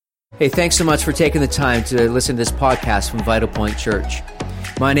Hey, thanks so much for taking the time to listen to this podcast from Vital Point Church.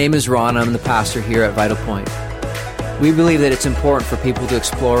 My name is Ron. I'm the pastor here at Vital Point. We believe that it's important for people to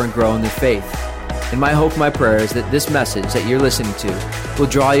explore and grow in their faith. And my hope, my prayer is that this message that you're listening to will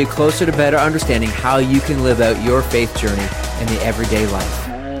draw you closer to better understanding how you can live out your faith journey in the everyday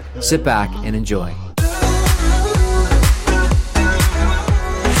life. Sit back and enjoy.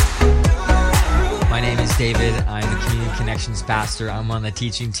 My name is David. I'm the Community Connections pastor. I'm on the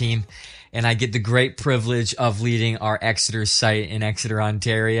teaching team, and I get the great privilege of leading our Exeter site in Exeter,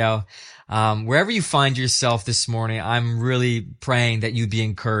 Ontario. Wherever you find yourself this morning, I'm really praying that you be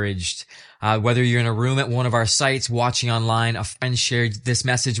encouraged. Whether you're in a room at one of our sites, watching online, a friend shared this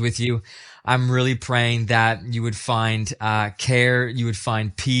message with you, I'm really praying that you would find care, you would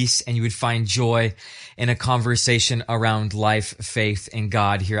find peace, and you would find joy in a conversation around life, faith, and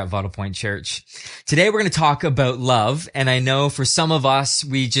God here at Vital Point Church. Today we're going to talk about love, and I know for some of us,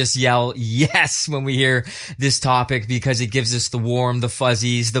 we just yell yes when we hear this topic because it gives us the warm, the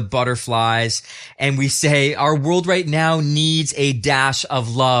fuzzies, the butterflies, and we say our world right now needs a dash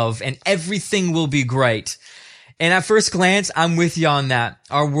of love, and everything will be great. And at first glance, I'm with you on that.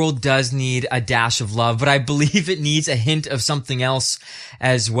 Our world does need a dash of love, but I believe it needs a hint of something else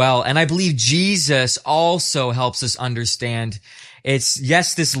as well. And I believe Jesus also helps us understand it's,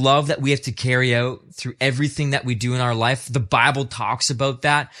 yes, this love that we have to carry out through everything that we do in our life. The Bible talks about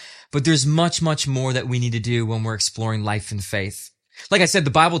that, but there's much, much more that we need to do when we're exploring life and faith. Like I said,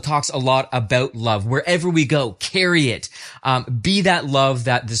 the Bible talks a lot about love. Wherever we go, carry it. Be that love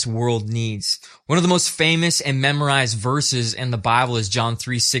that this world needs. One of the most famous and memorized verses in the Bible is John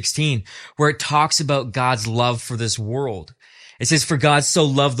 3:16, where it talks about God's love for this world. It says, "For God so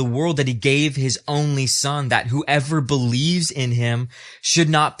loved the world that he gave his only son, that whoever believes in him should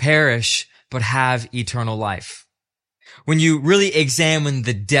not perish, but have eternal life." When you really examine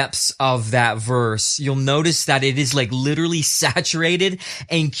the depths of that verse, you'll notice that it is like literally saturated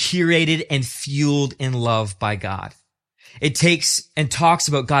and curated and fueled in love by God. It takes and talks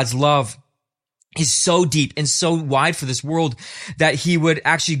about God's love is so deep and so wide for this world that he would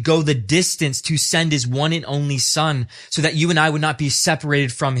actually go the distance to send his one and only son so that you and I would not be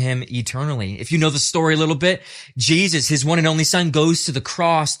separated from him eternally. If you know the story a little bit, Jesus, his one and only son, goes to the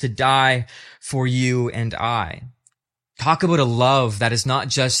cross to die for you and I. Talk about a love that is not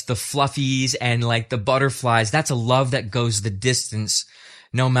just the fluffies and like the butterflies. That's a love that goes the distance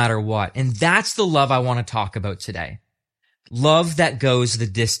no matter what. And that's the love I want to talk about today. Love that goes the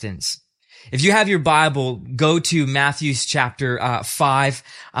distance. If you have your Bible, go to Matthew chapter 5,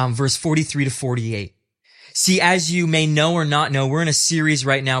 verse 43 to 48. See, as you may know or not know, we're in a series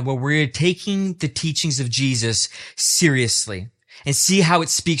right now where we're taking the teachings of Jesus seriously and see how it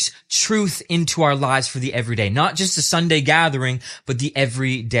speaks truth into our lives for the everyday, not just a Sunday gathering, but the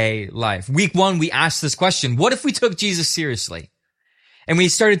everyday life. Week 1, we asked this question: what if we took Jesus seriously? And we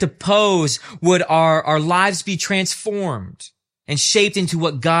started to pose, would our lives be transformed and shaped into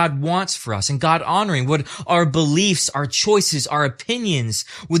what God wants for us and God honoring? Would our beliefs, our choices, our opinions,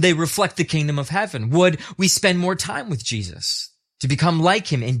 would they reflect the kingdom of heaven? Would we spend more time with Jesus to become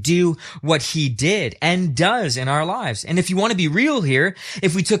like him and do what he did and does in our lives? And if you want to be real here,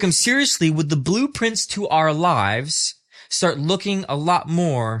 if we took him seriously, would the blueprints to our lives start looking a lot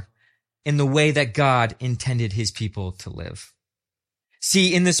more in the way that God intended his people to live?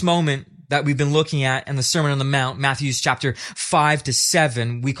 See, in this moment that we've been looking at in the Sermon on the Mount, Matthew's chapter 5 to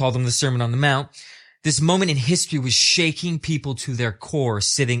 7, we call them the Sermon on the Mount, this moment in history was shaking people to their core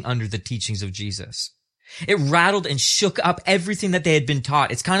sitting under the teachings of Jesus. It rattled and shook up everything that they had been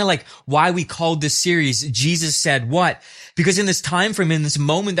taught. It's kind of like why we called this series, Jesus Said What? Because in this time frame, in this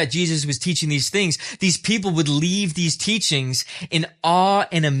moment that Jesus was teaching these things, these people would leave these teachings in awe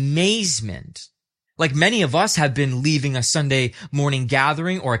and amazement. Like many of us have been leaving a Sunday morning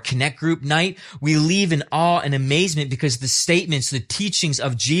gathering or a connect group night, we leave in awe and amazement because the statements, the teachings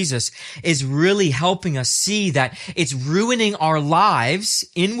of Jesus is really helping us see that it's ruining our lives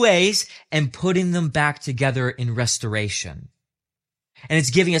in ways and putting them back together in restoration. And it's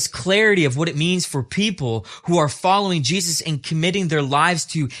giving us clarity of what it means for people who are following Jesus and committing their lives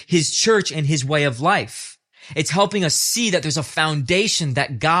to his church and his way of life. It's helping us see that there's a foundation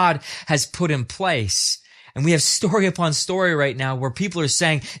that God has put in place. And we have story upon story right now where people are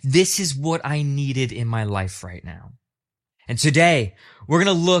saying, this is what I needed in my life right now. And today, we're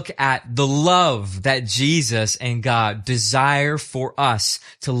going to look at the love that Jesus and God desire for us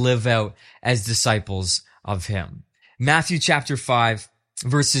to live out as disciples of him. Matthew chapter 5,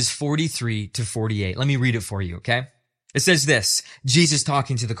 verses 43 to 48. Let me read it for you, okay? It says this, Jesus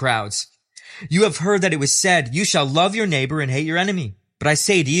talking to the crowds. You have heard that it was said, you shall love your neighbor and hate your enemy. But I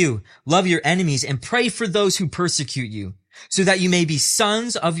say to you, love your enemies and pray for those who persecute you, so that you may be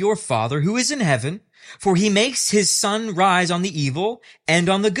sons of your Father who is in heaven. For he makes his sun rise on the evil and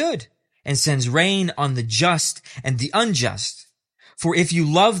on the good, and sends rain on the just and the unjust. For if you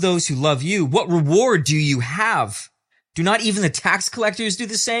love those who love you, what reward do you have? Do not even the tax collectors do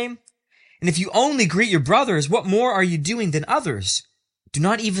the same? And if you only greet your brothers, what more are you doing than others? Do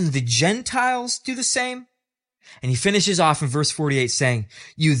not even the Gentiles do the same? And he finishes off in verse 48 saying,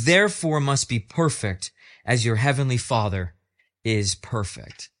 you therefore must be perfect as your heavenly Father is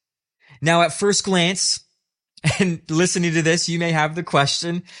perfect. Now at first glance, and listening to this, you may have the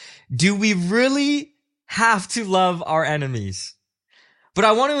question, do we really have to love our enemies? But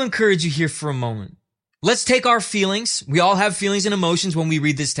I want to encourage you here for a moment. Let's take our feelings. We all have feelings and emotions when we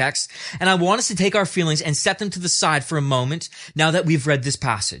read this text. And I want us to take our feelings and set them to the side for a moment now that we've read this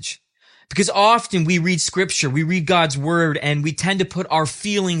passage. Because often we read scripture, we read God's word, and we tend to put our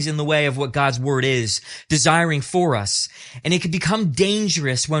feelings in the way of what God's word is desiring for us. And it can become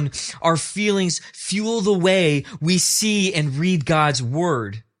dangerous when our feelings fuel the way we see and read God's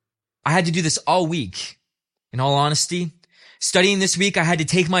word. I had to do this all week. In all honesty, studying this week, I had to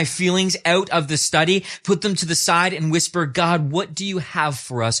take my feelings out of the study, put them to the side and whisper, God, what do you have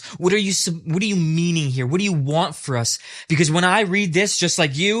for us? What are you meaning here? What do you want for us? Because when I read this, just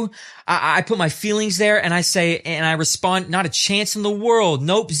like you, I put my feelings there and I say, and I respond, not a chance in the world.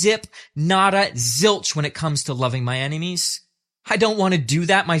 Nope, zip, nada, zilch when it comes to loving my enemies. I don't want to do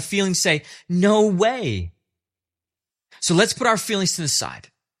that. My feelings say, no way. So let's put our feelings to the side.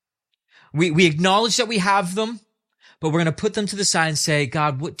 We acknowledge that we have them, but we're going to put them to the side and say,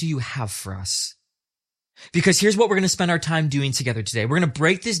 God, what do you have for us? Because here's what we're going to spend our time doing together today. We're going to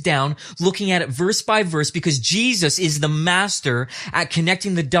break this down, looking at it verse by verse, because Jesus is the master at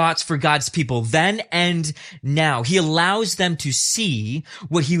connecting the dots for God's people then and now. He allows them to see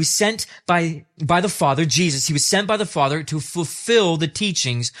what he was sent by the Father, Jesus. He was sent by the Father to fulfill the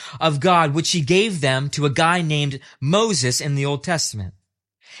teachings of God, which he gave them to a guy named Moses in the Old Testament.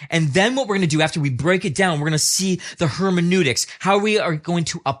 And then what we're going to do after we break it down, we're going to see the hermeneutics, how we are going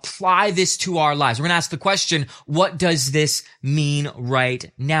to apply this to our lives. We're going to ask the question, what does this mean right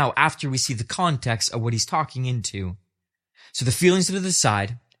now after we see the context of what he's talking into? So the feelings are to the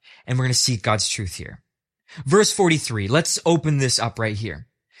side, and we're going to seek God's truth here. Verse 43, let's open this up right here.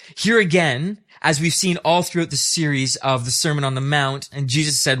 Here again, as we've seen all throughout the series of the Sermon on the Mount, and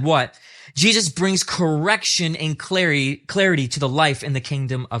Jesus said what? Jesus brings correction and clarity to the life in the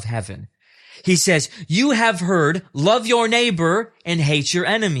kingdom of heaven. He says, you have heard, love your neighbor and hate your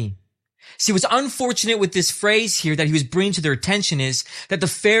enemy. See, what's unfortunate with this phrase here that he was bringing to their attention is that the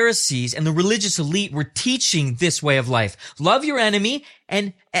Pharisees and the religious elite were teaching this way of life. Love your enemy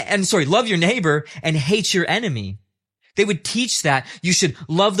love your neighbor and hate your enemy. They would teach that you should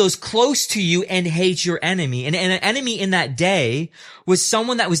love those close to you and hate your enemy. And an enemy in that day was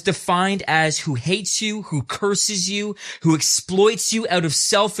someone that was defined as who hates you, who curses you, who exploits you out of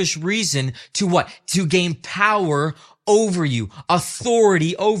selfish reason to what? To gain power over you,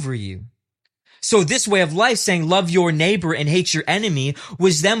 authority over you. So this way of life, saying love your neighbor and hate your enemy,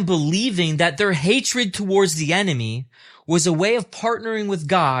 was them believing that their hatred towards the enemy was a way of partnering with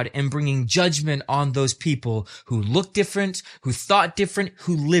God and bringing judgment on those people who look different, who thought different,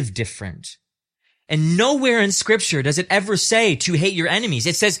 who lived different. And nowhere in scripture does it ever say to hate your enemies.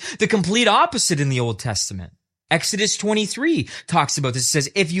 It says the complete opposite in the Old Testament. Exodus 23 talks about this. It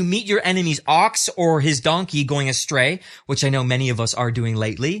says, if you meet your enemy's ox or his donkey going astray, which I know many of us are doing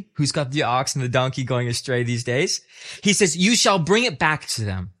lately. Who's got the ox and the donkey going astray these days? He says, you shall bring it back to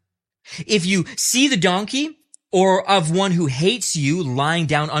them. If you see the donkey or of one who hates you lying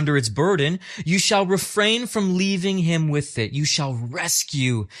down under its burden, you shall refrain from leaving him with it. You shall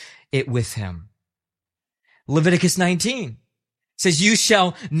rescue it with him. Leviticus 19 says, you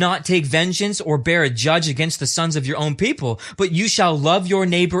shall not take vengeance or bear a judge against the sons of your own people, but you shall love your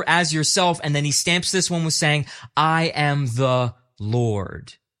neighbor as yourself. And then he stamps this one with saying, I am the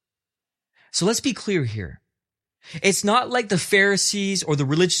Lord. So let's be clear here. It's not like the Pharisees or the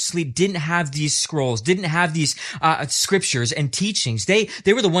religious elite didn't have these scrolls, didn't have these scriptures and teachings. They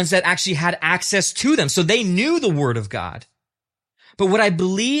were the ones that actually had access to them, so they knew the word of God. But what I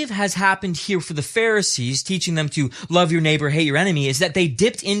believe has happened here for the Pharisees, teaching them to love your neighbor, hate your enemy, is that they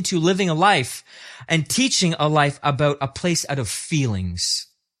dipped into living a life and teaching a life about a place out of feelings.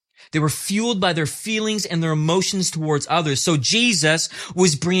 They were fueled by their feelings and their emotions towards others. So Jesus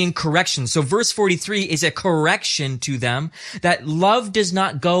was bringing correction. So verse 43 is a correction to them that love does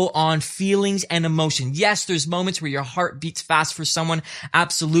not go on feelings and emotion. Yes, there's moments where your heart beats fast for someone.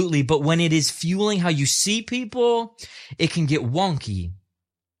 Absolutely. But when it is fueling how you see people, it can get wonky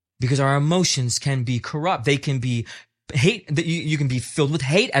because our emotions can be corrupt. They can be hate, that you can be filled with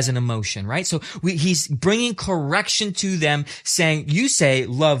hate as an emotion, right? So he's bringing correction to them, saying, you say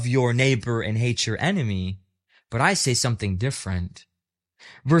love your neighbor and hate your enemy, but I say something different.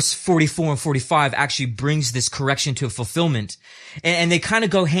 Verse 44 and 45 actually brings this correction to a fulfillment. And they kind of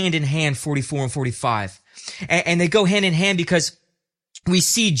go hand in hand, 44 and 45. And they go hand in hand because we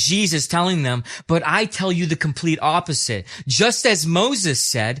see Jesus telling them, but I tell you the complete opposite. Just as Moses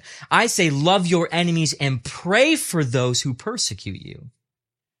said, I say love your enemies and pray for those who persecute you.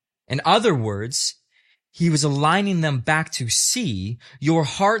 In other words, he was aligning them back to see your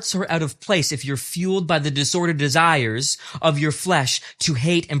hearts are out of place if you're fueled by the disordered desires of your flesh to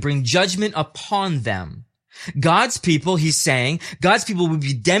hate and bring judgment upon them. God's people, he's saying, God's people will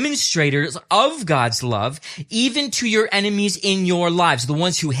be demonstrators of God's love, even to your enemies in your lives. The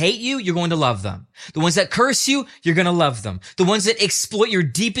ones who hate you, you're going to love them. The ones that curse you, you're going to love them. The ones that exploit your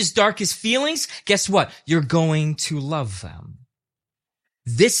deepest, darkest feelings, guess what? You're going to love them.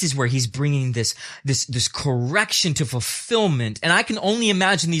 This is where he's bringing this correction to fulfillment. And I can only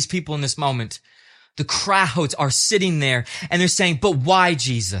imagine these people in this moment. The crowds are sitting there and they're saying, but why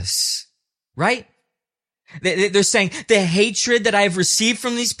Jesus? Right? They're saying the hatred that I've received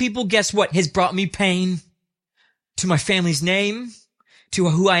from these people, guess what? Has brought me pain to my family's name, to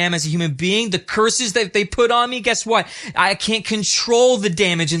who I am as a human being. The curses that they put on me, guess what? I can't control the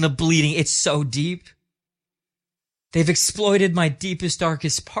damage and the bleeding. It's so deep. They've exploited my deepest,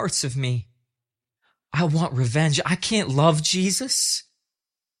 darkest parts of me. I want revenge. I can't love Jesus.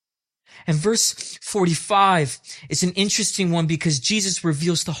 And verse 45 is an interesting one because Jesus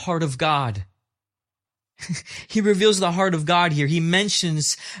reveals the heart of God. He reveals the heart of God here. He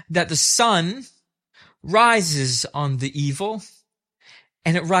mentions that the sun rises on the evil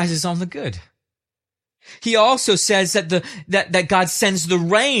and it rises on the good. He also says that God sends the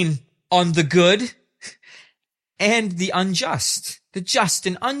rain on the good and the unjust, the just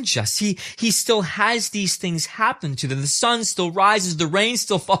and unjust. He still has these things happen to them. The sun still rises. The rain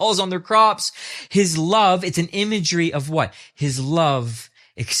still falls on their crops. His love, it's an imagery of what? His love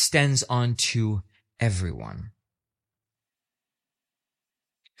extends onto everyone.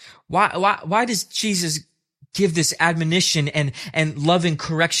 Why does Jesus give this admonition and loving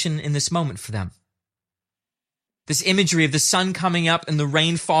correction in this moment for them? This imagery of the sun coming up and the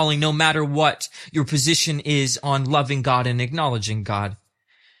rain falling no matter what your position is on loving God and acknowledging God.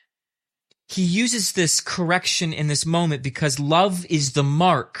 He uses this correction in this moment because love is the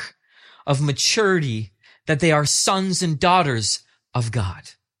mark of maturity, that they are sons and daughters of God.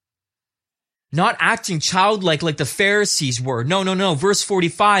 Not acting childlike like the Pharisees were. No. Verse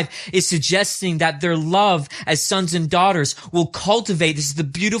 45 is suggesting that their love as sons and daughters will cultivate, this is the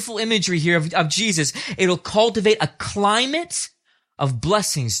beautiful imagery here of Jesus, it'll cultivate a climate of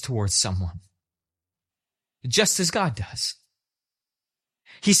blessings towards someone. Just as God does.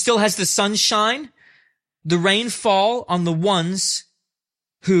 He still has the sunshine, the rain fall on the ones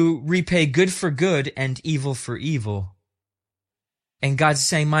who repay good for good and evil for evil. And God's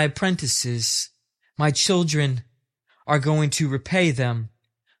saying, my apprentices, my children are going to repay them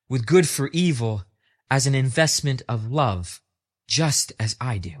with good for evil as an investment of love, just as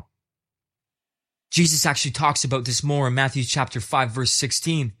I do. Jesus actually talks about this more in Matthew chapter 5, verse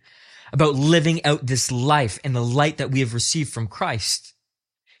 16, about living out this life in the light that we have received from Christ.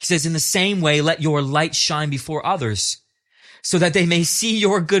 He says, in the same way, let your light shine before others, so that they may see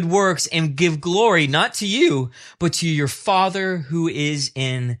your good works and give glory, not to you, but to your Father who is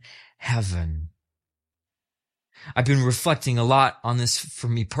in heaven. I've been reflecting a lot on this for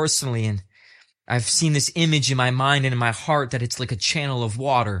me personally, and I've seen this image in my mind and in my heart that it's like a channel of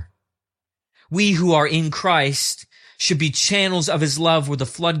water. We who are in Christ should be channels of his love where the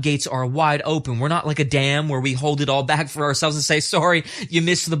floodgates are wide open. We're not like a dam where we hold it all back for ourselves and say, sorry, you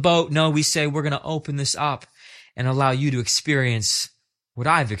missed the boat. No, we say, we're going to open this up and allow you to experience what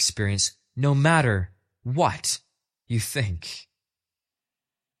I've experienced, no matter what you think.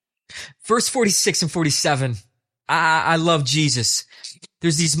 Verse 46 and 47, I love Jesus.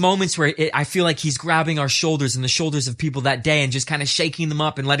 There's these moments where I feel like he's grabbing our shoulders and the shoulders of people that day and just kind of shaking them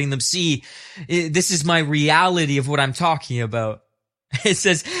up and letting them see, this is my reality of what I'm talking about. It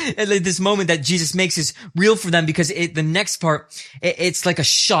says this moment that Jesus makes is real for them because the next part, it's like a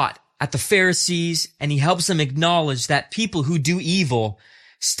shot at the Pharisees, and he helps them acknowledge that people who do evil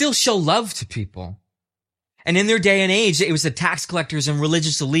still show love to people. And in their day and age, it was the tax collectors and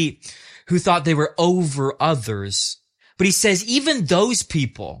religious elite who thought they were over others. But he says even those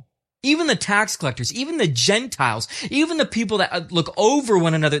people, even the tax collectors, even the Gentiles, even the people that look over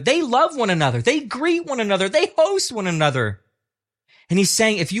one another, they love one another. They greet one another. They host one another. And he's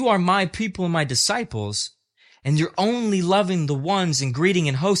saying, if you are my people and my disciples, and you're only loving the ones and greeting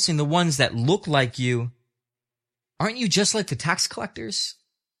and hosting the ones that look like you, aren't you just like the tax collectors?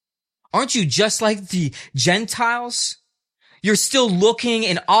 Aren't you just like the Gentiles? You're still looking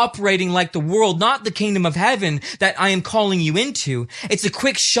and operating like the world, not the kingdom of heaven that I am calling you into. It's a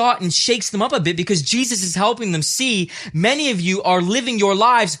quick shot and shakes them up a bit because Jesus is helping them see many of you are living your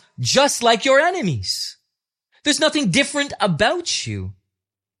lives just like your enemies. There's nothing different about you.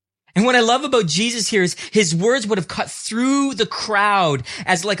 And what I love about Jesus here is his words would have cut through the crowd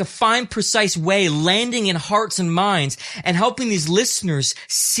as like a fine, precise way, landing in hearts and minds and helping these listeners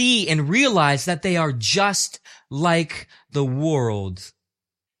see and realize that they are just like the world.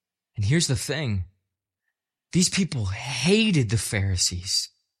 And here's the thing. These people hated the Pharisees.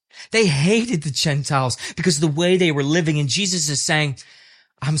 They hated the Gentiles because of the way they were living. And Jesus is saying,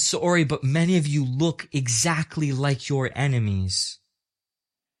 I'm sorry, but many of you look exactly like your enemies.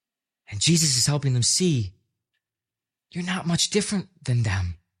 And Jesus is helping them see, you're not much different than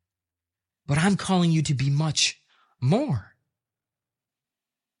them. But I'm calling you to be much more.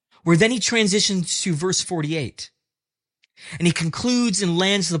 Where then he transitions to verse 48. And he concludes and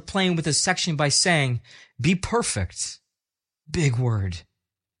lands the plane with a section by saying, be perfect. Big word.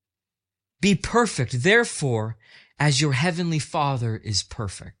 Be perfect, therefore, as your heavenly Father is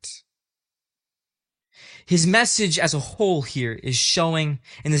perfect. His message as a whole here is showing,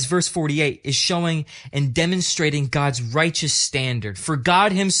 in this verse 48, is showing and demonstrating God's righteous standard. For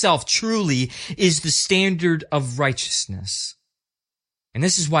God himself truly is the standard of righteousness. And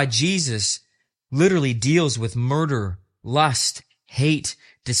this is why Jesus literally deals with murder, lust, hate,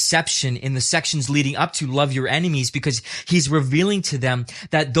 deception in the sections leading up to love your enemies, because he's revealing to them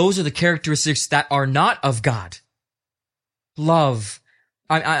that those are the characteristics that are not of God. Lust,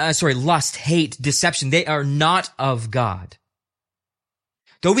 hate, deception, they are not of God.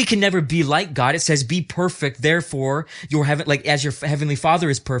 Though we can never be like God, it says, be perfect, therefore, as your heavenly Father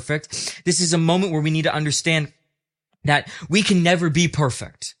is perfect. This is a moment where we need to understand that we can never be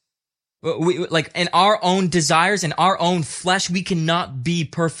perfect. In our own desires and our own flesh, we cannot be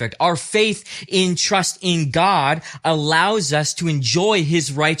perfect. Our faith in trust in God allows us to enjoy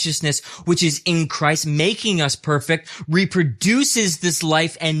his righteousness, which is in Christ, making us perfect, reproduces this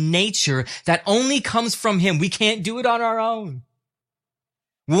life and nature that only comes from him. We can't do it on our own.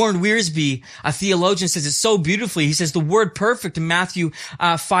 Warren Wiersbe, a theologian, says it so beautifully. He says the word perfect in Matthew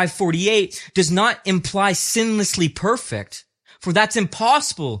 5:48 does not imply sinlessly perfect, for that's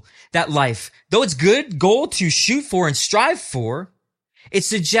impossible, that life. Though it's good goal to shoot for and strive for, it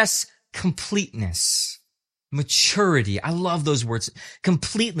suggests completeness, maturity. I love those words.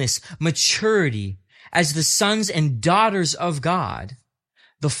 Completeness, maturity. As the sons and daughters of God,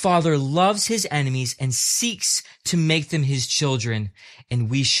 the Father loves his enemies and seeks to make them his children, and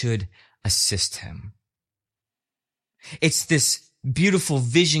we should assist him. It's this beautiful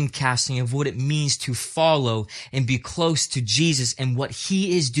vision casting of what it means to follow and be close to Jesus and what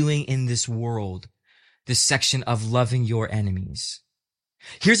he is doing in this world. This section of loving your enemies.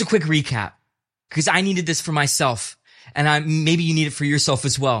 Here's a quick recap, because I needed this for myself, and maybe you need it for yourself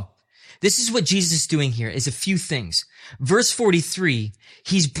as well. This is what Jesus is doing here, is a few things. Verse 43,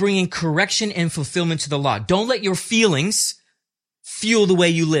 he's bringing correction and fulfillment to the law. Don't let your feelings fuel the way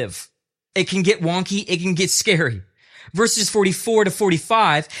you live. It can get wonky. It can get scary. Verses 44 to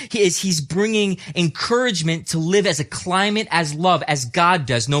 45, he's bringing encouragement to live as a climate, as love, as God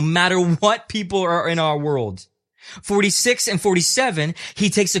does, no matter what people are in our world. 46 and 47, he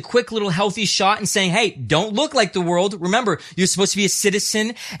takes a quick little healthy shot and saying, hey, don't look like the world. Remember, you're supposed to be a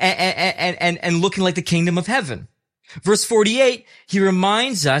citizen and looking like the kingdom of heaven. Verse 48, he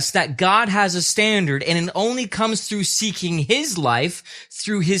reminds us that God has a standard, and it only comes through seeking his life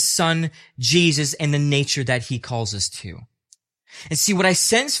through his son, Jesus, and the nature that he calls us to. And see, what I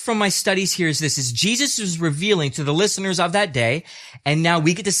sense from my studies here is this, is Jesus is revealing to the listeners of that day, and now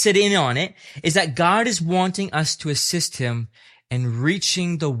we get to sit in on it, is that God is wanting us to assist him in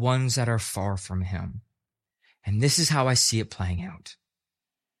reaching the ones that are far from him. And this is how I see it playing out.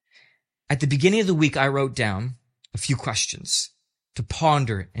 At the beginning of the week, I wrote down a few questions to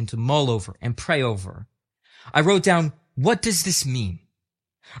ponder and to mull over and pray over. I wrote down, what does this mean?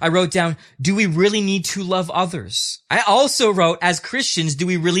 I wrote down, do we really need to love others? I also wrote, as Christians, do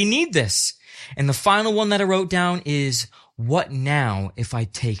we really need this? And the final one that I wrote down is, what now if I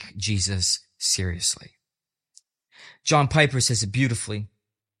take Jesus seriously? John Piper says it beautifully.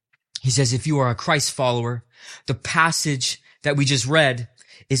 He says, if you are a Christ follower, the passage that we just read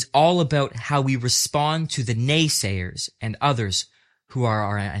is all about how we respond to the naysayers and others who are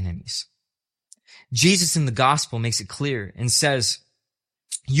our enemies. Jesus in the gospel makes it clear and says,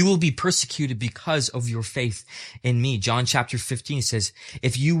 you will be persecuted because of your faith in me. John chapter 15 says,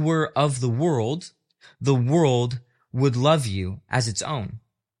 if you were of the world would love you as its own.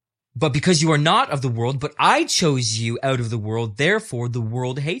 But because you are not of the world, but I chose you out of the world, therefore the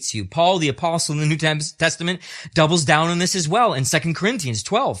world hates you. Paul, the apostle in the New Testament, doubles down on this as well in 2 Corinthians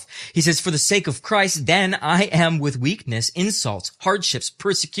 12. He says, for the sake of Christ, then I am with weakness, insults, hardships,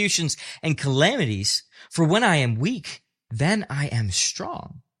 persecutions, and calamities. For when I am weak, then I am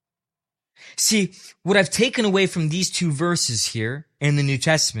strong. See, what I've taken away from these two verses here in the New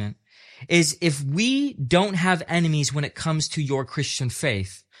Testament is if we don't have enemies when it comes to your Christian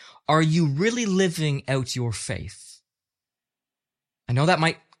faith, are you really living out your faith? I know that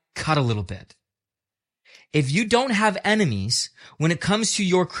might cut a little bit. If you don't have enemies when it comes to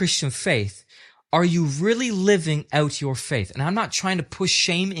your Christian faith, are you really living out your faith? And I'm not trying to push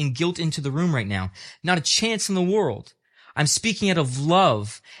shame and guilt into the room right now. Not a chance in the world. I'm speaking out of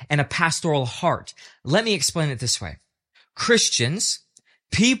love and a pastoral heart. Let me explain it this way. Christians,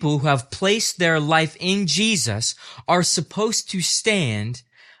 people who have placed their life in Jesus, are supposed to stand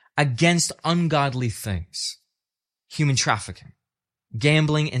against ungodly things. Human trafficking,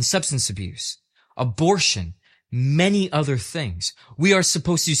 gambling and substance abuse, abortion, many other things. We are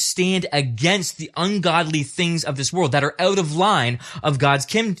supposed to stand against the ungodly things of this world that are out of line of God's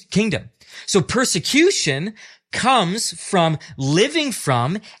kingdom. So persecution comes from living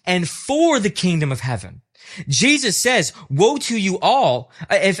from and for the kingdom of heaven. Jesus says, woe to you all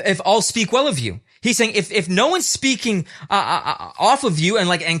if all speak well of you. He's saying if no one's speaking off of you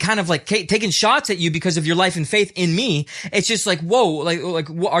and kind of like taking shots at you because of your life and faith in me, it's just like, whoa, like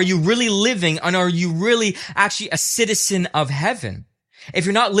are you really living and are you really actually a citizen of heaven? If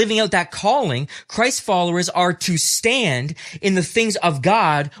you're not living out that calling, Christ followers are to stand in the things of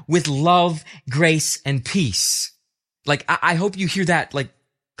God with love, grace, and peace. Like, I hope you hear that, like,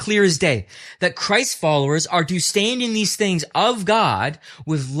 clear as day, that Christ followers are to stand in these things of God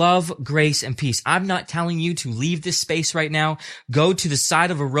with love, grace, and peace. I'm not telling you to leave this space right now, go to the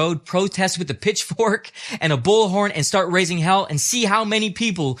side of a road, protest with a pitchfork and a bullhorn and start raising hell and see how many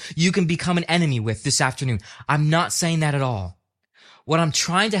people you can become an enemy with this afternoon. I'm not saying that at all. What I'm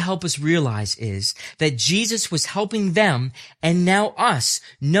trying to help us realize is that Jesus was helping them and now us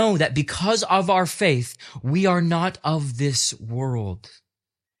know that because of our faith, we are not of this world.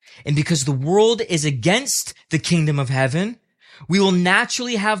 And because the world is against the kingdom of heaven, we will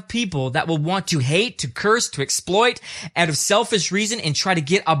naturally have people that will want to hate, to curse, to exploit out of selfish reason and try to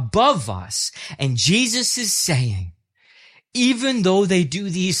get above us. And Jesus is saying, even though they do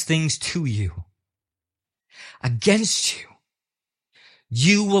these things to you, against you,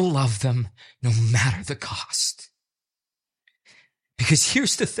 you will love them no matter the cost. Because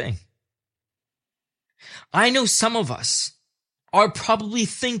here's the thing. I know some of us are probably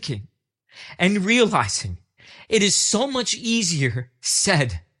thinking and realizing it is so much easier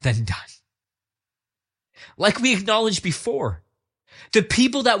said than done. Like we acknowledged before, the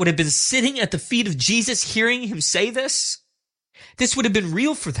people that would have been sitting at the feet of Jesus hearing him say this would have been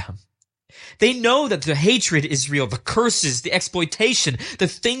real for them. They know that the hatred is real, the curses, the exploitation, the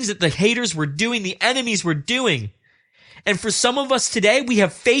things that the haters were doing, the enemies were doing. And for some of us today, we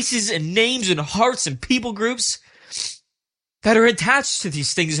have faces and names and hearts and people groups that are attached to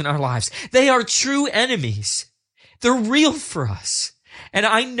these things in our lives. They are true enemies. They're real for us. And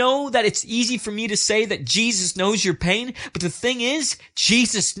I know that it's easy for me to say that Jesus knows your pain, but the thing is,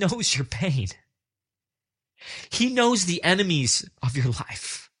 Jesus knows your pain. He knows the enemies of your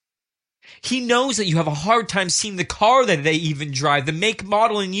life. He knows that you have a hard time seeing the car that they even drive, the make,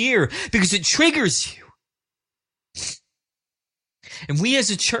 model, and year, because it triggers you. And we as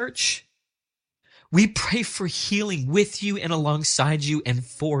a church, we pray for healing with you and alongside you and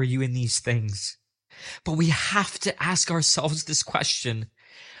for you in these things. But we have to ask ourselves this question.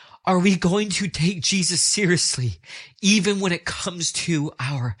 Are we going to take Jesus seriously, even when it comes to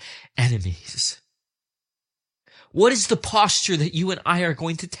our enemies? What is the posture that you and I are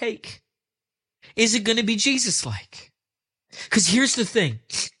going to take? Is it going to be Jesus-like? Because here's the thing.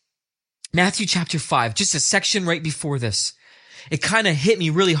 Matthew chapter 5, just a section right before this. It kind of hit me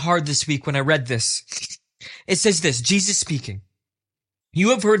really hard this week when I read this. It says this, Jesus speaking.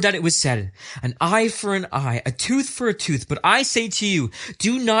 You have heard that it was said, an eye for an eye, a tooth for a tooth. But I say to you,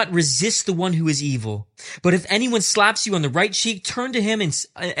 do not resist the one who is evil. But if anyone slaps you on the right cheek, turn to him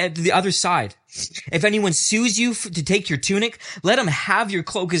at the other side. If anyone sues you to take your tunic, let him have your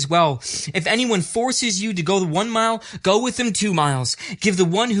cloak as well. If anyone forces you to go the 1 mile, go with him 2 miles. Give the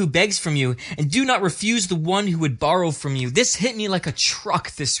one who begs from you, and do not refuse the one who would borrow from you. This hit me like a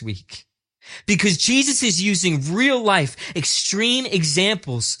truck this week. Because Jesus is using real life, extreme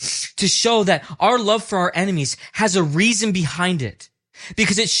examples to show that our love for our enemies has a reason behind it.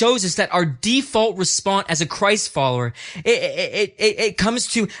 Because it shows us that our default response as a Christ follower, it comes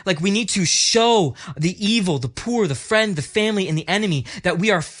to, like, we need to show the evil, the poor, the friend, the family, and the enemy that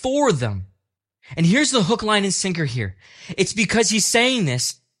we are for them. And here's the hook, line, and sinker here. It's because he's saying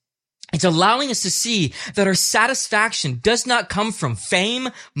this. It's allowing us to see that our satisfaction does not come from fame,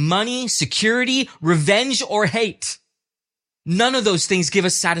 money, security, revenge, or hate. None of those things give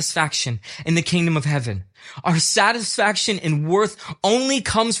us satisfaction in the kingdom of heaven. Our satisfaction and worth only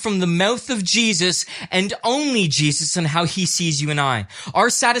comes from the mouth of Jesus and only Jesus and how he sees you and I. Our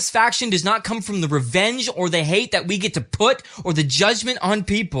satisfaction does not come from the revenge or the hate that we get to put or the judgment on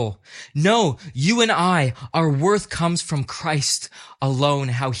people. No, you and I, our worth comes from Christ alone,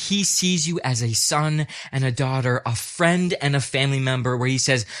 how he sees you as a son and a daughter, a friend and a family member, where he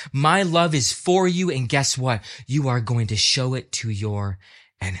says, my love is for you, and guess what? You are going to show it to your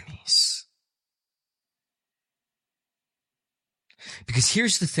enemies. Because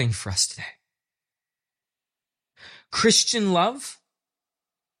here's the thing for us today. Christian love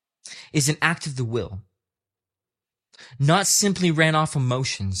is an act of the will, not simply ran off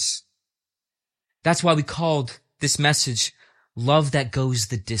emotions. That's why we called this message love that goes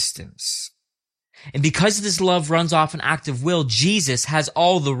the distance. And because this love runs off an act of will, Jesus has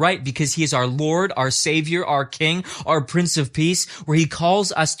all the right, because he is our Lord, our Savior, our King, our Prince of Peace, where he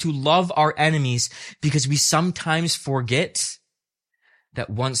calls us to love our enemies, because we sometimes forget that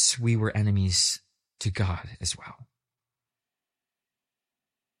once we were enemies to God as well.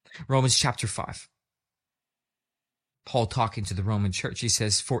 Romans chapter 5. Paul talking to the Roman church, he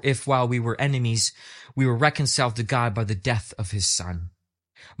says, for if while we were enemies, we were reconciled to God by the death of his Son,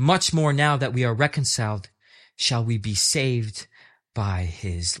 much more now that we are reconciled, shall we be saved by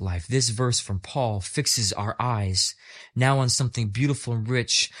his life. This verse from Paul fixes our eyes now on something beautiful and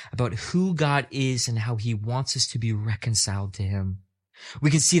rich about who God is and how he wants us to be reconciled to him.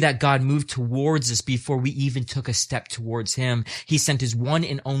 We can see that God moved towards us before we even took a step towards him. He sent his one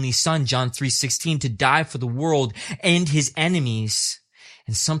and only Son, John 3:16, to die for the world and his enemies.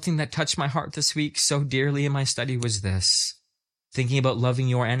 And something that touched my heart this week so dearly in my study was this. Thinking about loving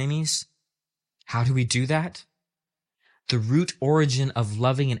your enemies. How do we do that? The root origin of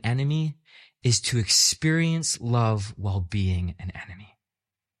loving an enemy is to experience love while being an enemy.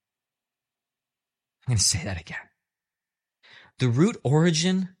 I'm going to say that again. The root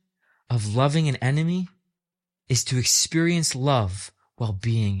origin of loving an enemy is to experience love while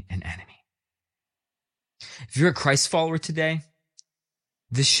being an enemy. If you're a Christ follower today,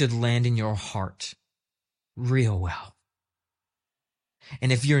 this should land in your heart real well.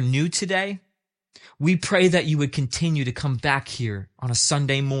 And if you're new today, we pray that you would continue to come back here on a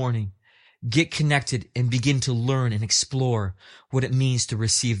Sunday morning, get connected, and begin to learn and explore what it means to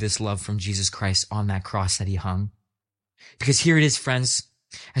receive this love from Jesus Christ on that cross that he hung. Because here it is, friends.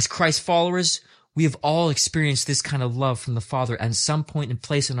 As Christ followers, we have all experienced this kind of love from the Father at some point and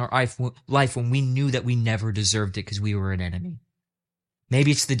place in our life when we knew that we never deserved it because we were an enemy.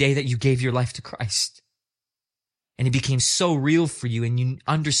 Maybe it's the day that you gave your life to Christ. And it became so real for you, and you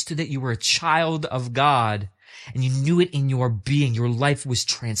understood that you were a child of God, and you knew it in your being. Your life was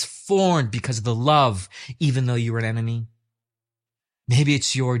transformed because of the love, even though you were an enemy. Maybe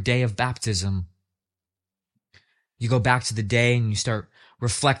it's your day of baptism. You go back to the day and you start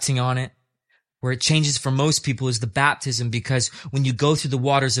reflecting on it. Where it changes for most people is the baptism, because when you go through the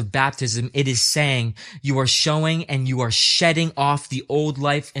waters of baptism, it is saying you are showing and you are shedding off the old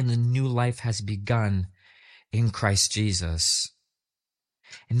life, and the new life has begun in Christ Jesus.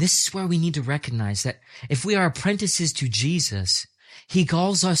 And this is where we need to recognize that if we are apprentices to Jesus, he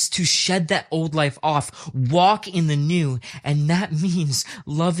calls us to shed that old life off, walk in the new, and that means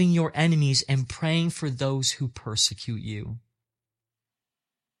loving your enemies and praying for those who persecute you.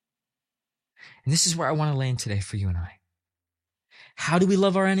 And this is where I want to land today for you and I. How do we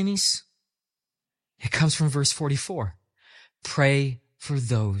love our enemies? It comes from verse 44. Pray for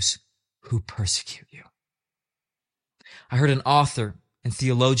those who persecute you. I heard an author and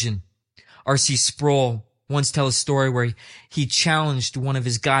theologian, R.C. Sproul, once tell a story where he challenged one of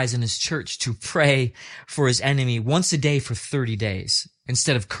his guys in his church to pray for his enemy once a day for 30 days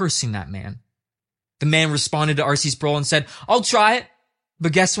instead of cursing that man. The man responded to R.C. Sproul and said, "I'll try it.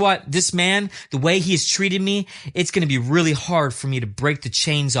 But guess what? This man, the way he has treated me, it's going to be really hard for me to break the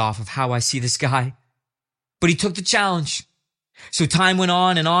chains off of how I see this guy." But he took the challenge. So time went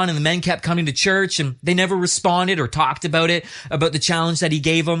on, and the men kept coming to church, and they never responded or talked about the challenge that he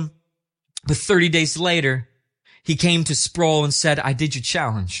gave them. But 30 days later, he came to Sproul and said, "I did your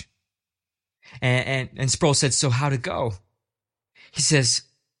challenge." And Sproul said, "So how'd it go?" He says,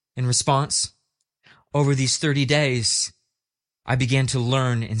 in response, "Over these 30 days, I began to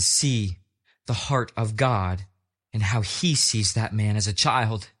learn and see the heart of God and how he sees that man as a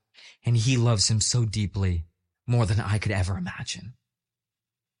child, and he loves him so deeply, more than I could ever imagine."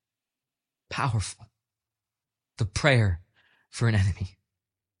 Powerful. The prayer for an enemy,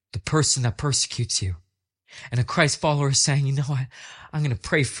 the person that persecutes you, and a Christ follower is saying, "You know what? I'm going to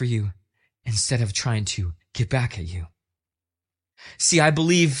pray for you instead of trying to get back at you." See, I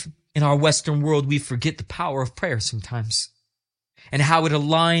believe in our Western world, we forget the power of prayer sometimes, and how it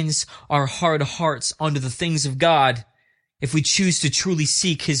aligns our hard hearts onto the things of God if we choose to truly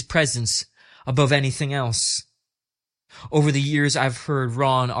seek his presence above anything else. Over the years, I've heard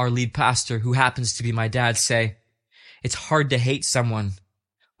Ron, our lead pastor, who happens to be my dad, say, "It's hard to hate someone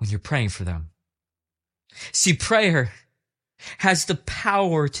when you're praying for them." See, prayer has the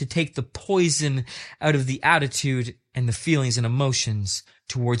power to take the poison out of the attitude and the feelings and emotions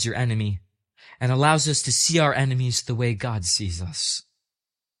towards your enemy, and allows us to see our enemies the way God sees us.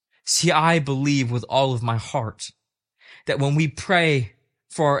 See, I believe with all of my heart that when we pray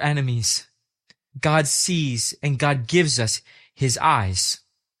for our enemies, God sees and God gives us his eyes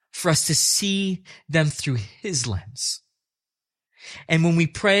for us to see them through his lens. And when we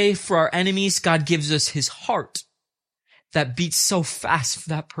pray for our enemies, God gives us his heart that beats so fast for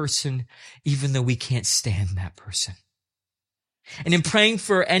that person, even though we can't stand that person. And in praying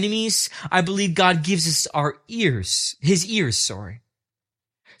for our enemies, I believe God gives us his ears,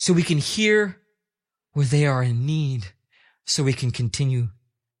 so we can hear where they are in need, so we can continue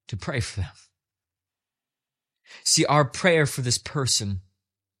to pray for them. See, our prayer for this person,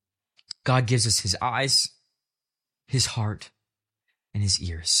 God gives us his eyes, his heart, and his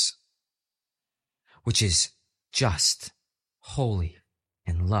ears, which is just, holy,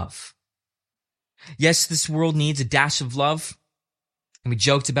 and love. Yes, this world needs a dash of love, and we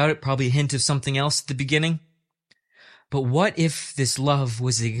joked about it, probably a hint of something else at the beginning. But what if this love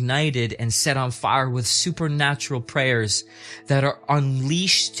was ignited and set on fire with supernatural prayers that are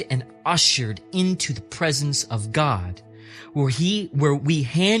unleashed and ushered into the presence of God, where we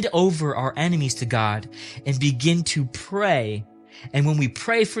hand over our enemies to God and begin to pray. And when we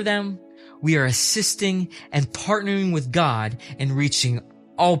pray for them, we are assisting and partnering with God in reaching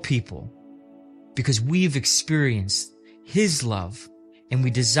all people, because we've experienced his love and we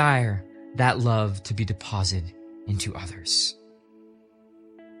desire that love to be deposited into others.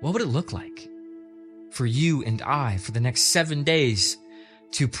 What would it look like for you and I for the next 7 days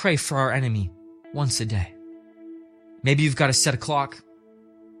to pray for our enemy once a day? Maybe you've got to set a clock,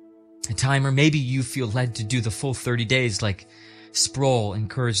 a timer. Maybe you feel led to do the full 30 days like Sproul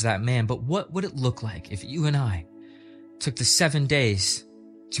encouraged that man. But what would it look like if you and I took the 7 days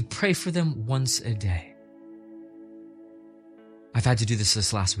to pray for them once a day? I've had to do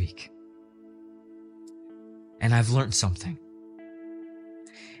this last week, and I've learned something.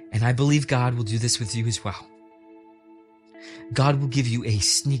 And I believe God will do this with you as well. God will give you a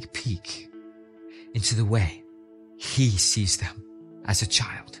sneak peek into the way he sees them as a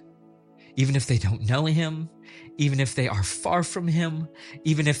child. Even if they don't know him, even if they are far from him,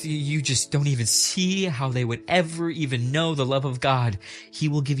 even if you just don't even see how they would ever even know the love of God, he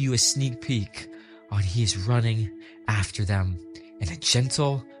will give you a sneak peek on he's running after them in a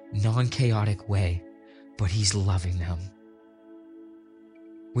gentle, non-chaotic way, but he's loving them.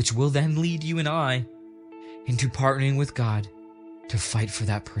 Which will then lead you and I into partnering with God to fight for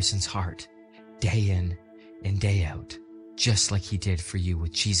that person's heart day in and day out, just like he did for you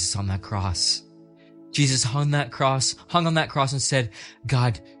with Jesus on that cross. Jesus hung on that cross and said,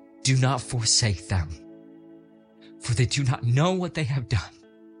 "God, do not forsake them, for they do not know what they have done."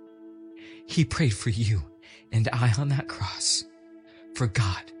 He prayed for you and I on that cross for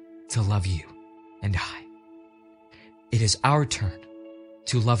God to love you and I. It is our turn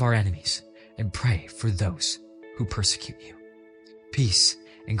to love our enemies and pray for those who persecute you. Peace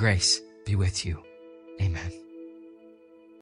and grace be with you. Amen.